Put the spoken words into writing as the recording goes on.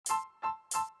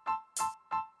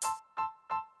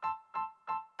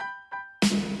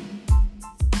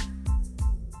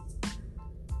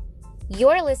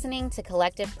You're listening to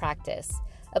Collective Practice,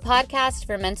 a podcast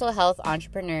for mental health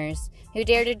entrepreneurs who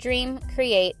dare to dream,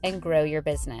 create, and grow your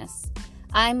business.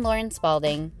 I'm Lauren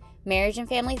Spalding, marriage and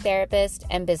family therapist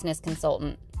and business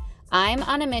consultant. I'm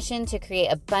on a mission to create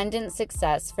abundant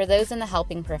success for those in the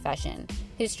helping profession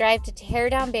who strive to tear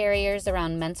down barriers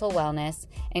around mental wellness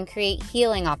and create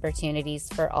healing opportunities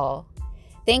for all.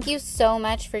 Thank you so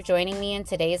much for joining me in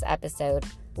today's episode.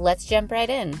 Let's jump right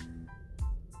in.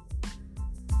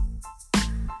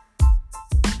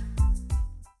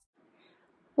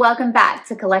 Welcome back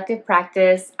to Collective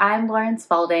Practice. I'm Lauren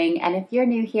Spalding, and if you're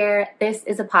new here, this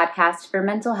is a podcast for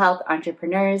mental health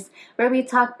entrepreneurs where we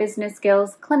talk business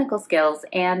skills, clinical skills,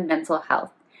 and mental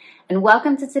health. And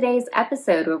welcome to today's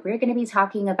episode where we're going to be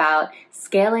talking about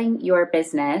scaling your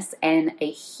business and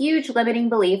a huge limiting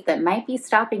belief that might be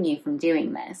stopping you from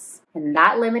doing this. And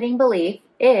that limiting belief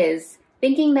is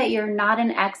thinking that you're not an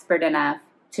expert enough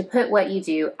to put what you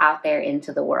do out there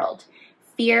into the world.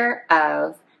 Fear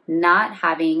of not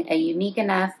having a unique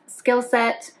enough skill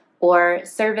set or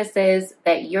services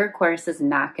that your course is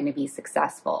not going to be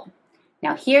successful.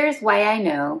 Now, here's why I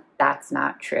know that's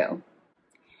not true.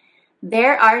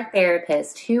 There are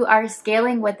therapists who are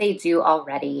scaling what they do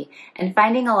already and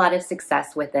finding a lot of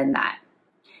success within that.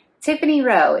 Tiffany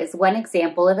Rowe is one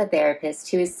example of a therapist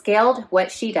who has scaled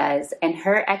what she does and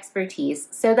her expertise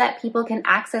so that people can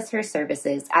access her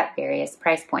services at various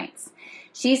price points.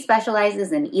 She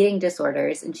specializes in eating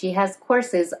disorders, and she has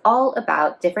courses all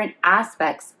about different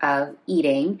aspects of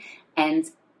eating and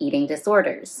eating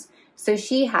disorders. So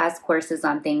she has courses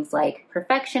on things like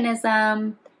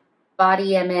perfectionism,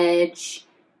 body image,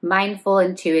 mindful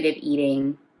intuitive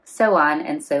eating, so on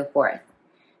and so forth.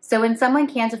 So when someone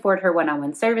can't afford her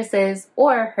one-on-one services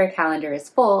or her calendar is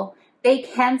full, they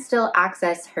can still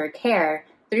access her care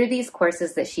through these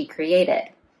courses that she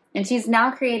created. And she's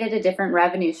now created a different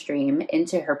revenue stream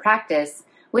into her practice,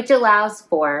 which allows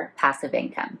for passive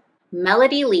income.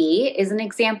 Melody Lee is an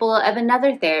example of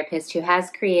another therapist who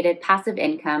has created passive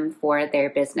income for their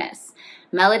business.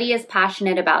 Melody is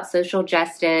passionate about social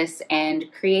justice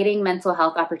and creating mental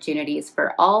health opportunities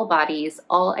for all bodies,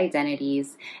 all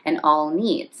identities, and all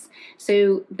needs.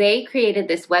 So they created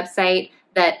this website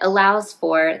that allows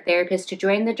for therapists to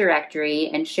join the directory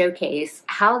and showcase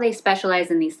how they specialize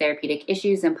in these therapeutic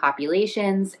issues and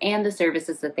populations and the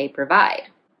services that they provide.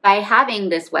 By having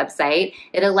this website,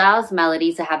 it allows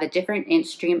Melody to have a different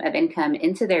stream of income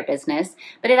into their business,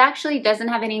 but it actually doesn't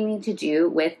have anything to do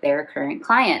with their current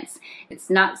clients. It's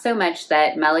not so much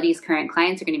that Melody's current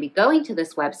clients are going to be going to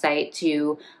this website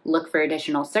to look for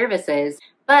additional services,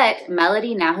 but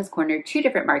Melody now has cornered two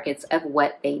different markets of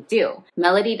what they do.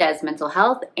 Melody does mental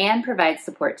health and provides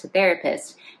support to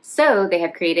therapists. So they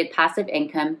have created passive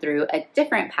income through a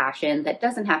different passion that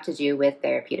doesn't have to do with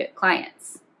therapeutic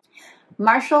clients.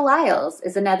 Marshall Lyles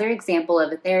is another example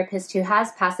of a therapist who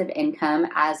has passive income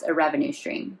as a revenue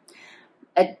stream.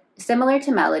 Similar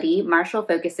to Melody, Marshall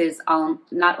focuses on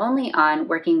not only on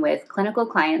working with clinical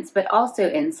clients, but also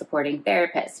in supporting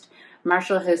therapists.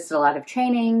 Marshall hosts a lot of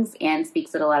trainings and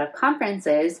speaks at a lot of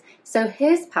conferences, so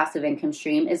his passive income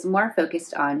stream is more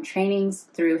focused on trainings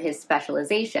through his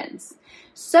specializations.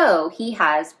 So he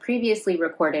has previously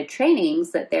recorded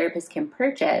trainings that therapists can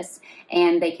purchase,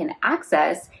 and they can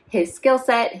access his skill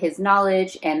set, his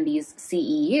knowledge, and these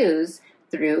CEUs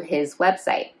through his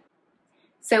website.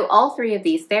 So all three of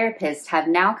these therapists have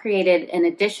now created an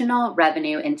additional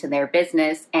revenue into their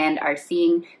business and are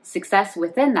seeing success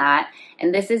within that.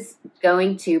 And this is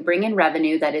going to bring in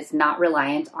revenue that is not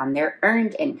reliant on their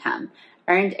earned income.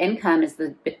 Earned income is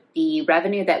the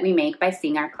revenue that we make by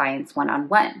seeing our clients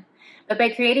one-on-one. But by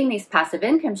creating these passive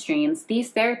income streams,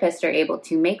 these therapists are able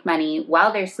to make money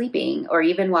while they're sleeping or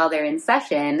even while they're in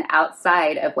session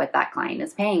outside of what that client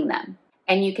is paying them.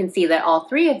 And you can see that all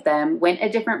three of them went a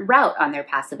different route on their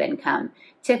passive income.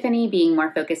 Tiffany being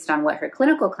more focused on what her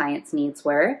clinical clients' needs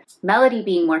were, Melody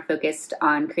being more focused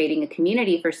on creating a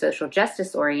community for social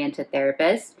justice-oriented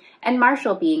therapists, and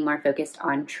Marshall being more focused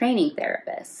on training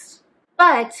therapists.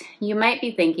 But you might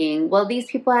be thinking, well, these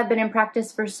people have been in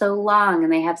practice for so long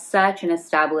and they have such an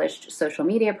established social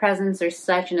media presence or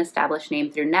such an established name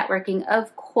through networking.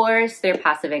 Of course, their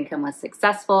passive income was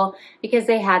successful because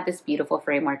they had this beautiful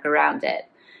framework around it.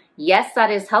 Yes,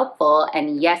 that is helpful.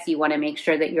 And yes, you want to make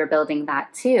sure that you're building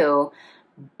that too.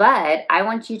 But I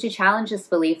want you to challenge this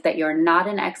belief that you're not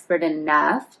an expert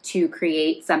enough to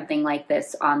create something like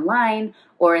this online,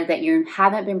 or that you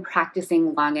haven't been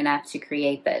practicing long enough to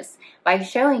create this, by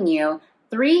showing you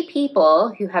 3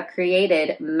 people who have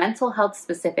created mental health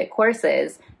specific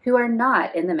courses who are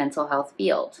not in the mental health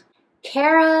field.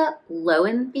 Kara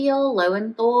Lowenthal,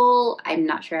 I'm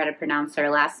not sure how to pronounce her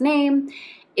last name,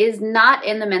 is not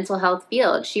in the mental health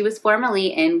field. She was formerly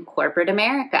in corporate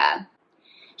America.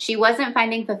 She wasn't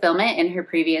finding fulfillment in her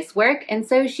previous work, and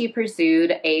so she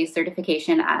pursued a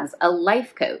certification as a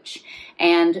life coach.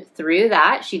 And through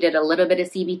that, she did a little bit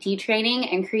of CBT training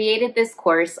and created this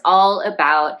course all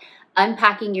about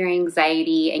unpacking your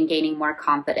anxiety and gaining more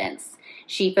confidence.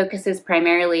 She focuses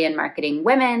primarily in marketing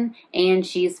women, and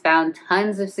she's found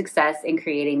tons of success in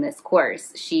creating this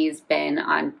course. She's been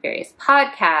on various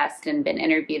podcasts and been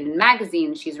interviewed in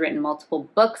magazines. She's written multiple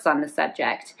books on the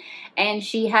subject, and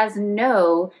she has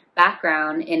no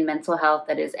background in mental health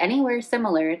that is anywhere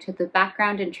similar to the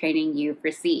background and training you've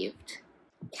received.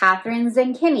 Catherine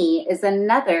Zancini is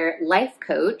another life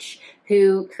coach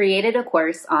who created a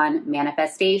course on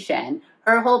manifestation.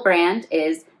 Her whole brand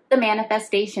is the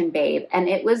Manifestation Babe, and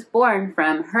it was born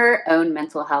from her own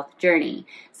mental health journey.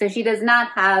 So she does not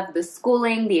have the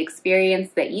schooling, the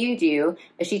experience that you do,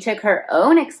 but she took her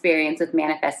own experience with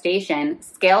manifestation,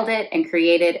 scaled it, and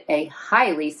created a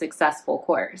highly successful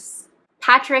course.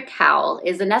 Patrick Howell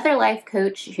is another life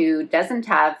coach who doesn't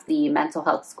have the mental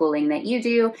health schooling that you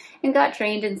do and got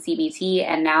trained in CBT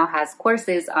and now has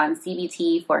courses on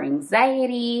CBT for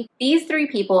anxiety. These three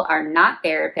people are not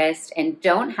therapists and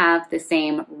don't have the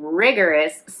same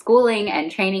rigorous schooling and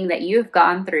training that you've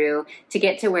gone through to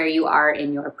get to where you are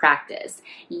in your practice.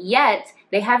 Yet,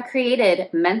 they have created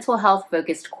mental health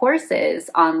focused courses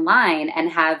online and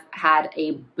have had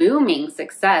a booming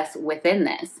success within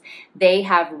this. They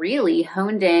have really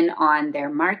honed in on their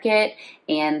market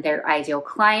and their ideal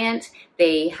client.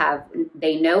 They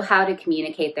know how to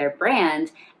communicate their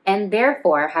brand, and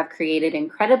therefore have created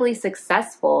incredibly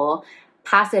successful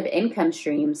passive income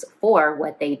streams for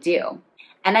what they do.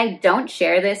 And I don't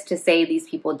share this to say these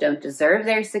people don't deserve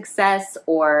their success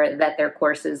or that their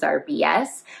courses are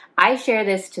BS. I share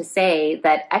this to say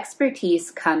that expertise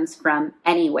comes from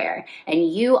anywhere,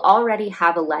 and you already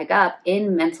have a leg up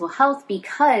in mental health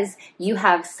because you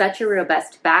have such a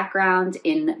robust background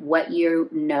in what you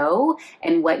know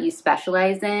and what you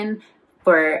specialize in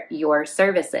for your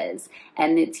services.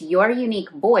 And it's your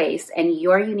unique voice and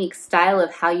your unique style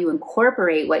of how you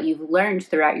incorporate what you've learned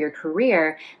throughout your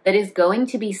career that is going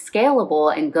to be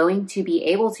scalable and going to be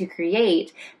able to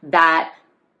create that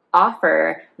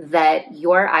offer that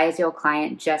your ideal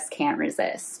client just can't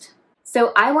resist.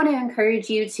 So I want to encourage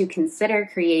you to consider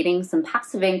creating some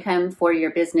passive income for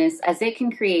your business, as it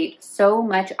can create so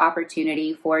much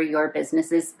opportunity for your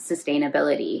business's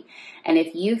sustainability. And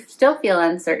if you still feel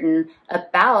uncertain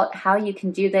about how you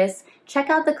can do this,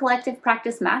 check out the Collective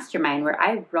Practice Mastermind, where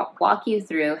I walk you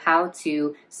through how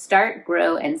to start,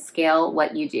 grow, and scale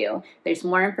what you do. There's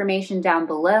more information down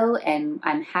below, and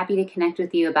I'm happy to connect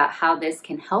with you about how this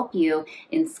can help you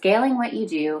in scaling what you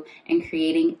do and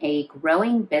creating a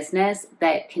growing business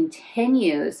that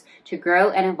continues to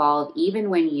grow and evolve even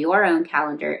when your own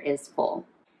calendar is full.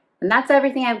 And that's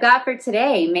everything I've got for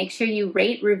today. Make sure you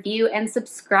rate, review, and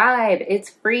subscribe. It's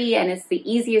free, and it's the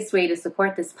easiest way to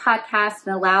support this podcast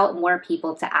and allow more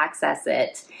people to access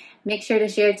it. Make sure to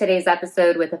share today's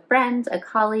episode with a friend, a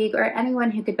colleague, or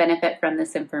anyone who could benefit from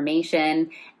this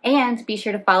information. And be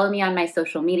sure to follow me on my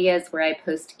social medias, where I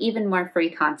post even more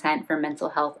free content for mental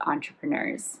health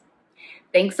entrepreneurs.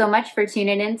 Thanks so much for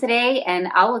tuning in today, and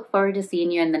I'll look forward to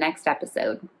seeing you in the next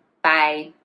episode. Bye.